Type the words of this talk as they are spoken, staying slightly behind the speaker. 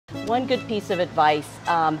One good piece of advice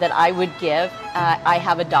that I would give, I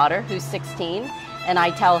have a daughter who's 16, and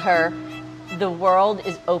I tell her, the world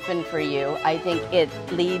is open for you. I think it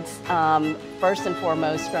leads first and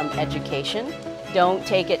foremost from education. Don't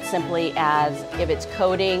take it simply as if it's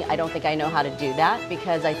coding, I don't think I know how to do that,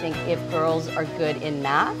 because I think if girls are good in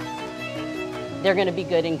math, they're going to be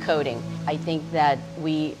good in coding. I think that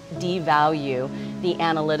we devalue the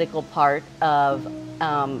analytical part of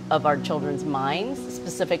our children's minds,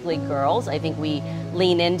 specifically girls. I think we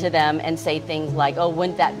lean into them and say things like, oh,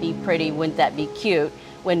 wouldn't that be pretty, wouldn't that be cute,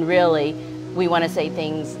 when really we want to say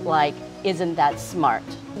things like, isn't that smart?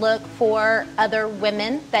 Look for other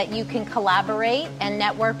women that you can collaborate and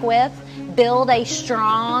network with. Build a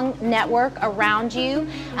strong network around you.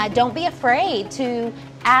 Don't be afraid to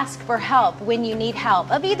ask for help when you need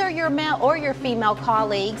help of either your male or your female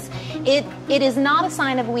colleagues. It is not a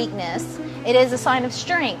sign of weakness. It is a sign of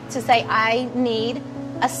strength to say, I need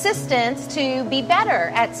assistance to be better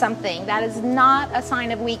at something. That is not a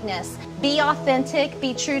sign of weakness. Be authentic,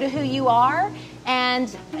 be true to who you are,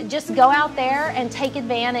 and just go out there and take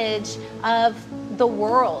advantage of the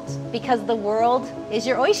world, because the world is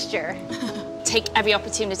your oyster. Take every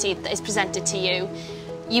opportunity that is presented to you.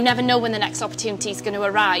 You never know when the next opportunity is going to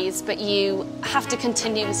arise, but you have to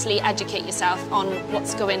continuously educate yourself on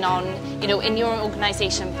what's going on, you know, in your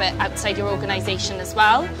organisation, but outside your organisation as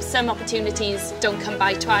well. Some opportunities don't come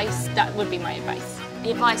by twice. That would be my advice.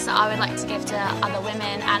 The advice that I would like to give to other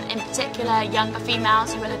women, and in particular younger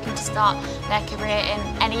females who are looking to start their career in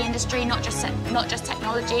any industry, not just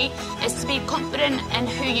technology, is to be confident in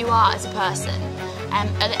who you are as a person.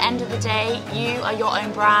 At the end of the day, you are your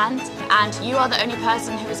own brand, and you are the only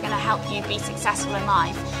person who is going to help you be successful in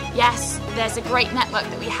life. Yes, there's a great network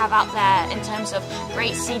that we have out there in terms of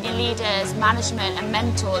great senior leaders, management and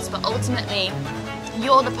mentors, but ultimately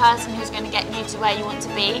you're the person who's going to get you to where you want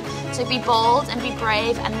to be. So be bold and be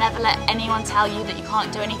brave, and never let anyone tell you that you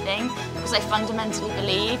can't do anything, because I fundamentally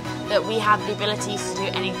believe that we have the abilities to do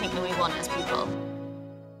anything that we want as people.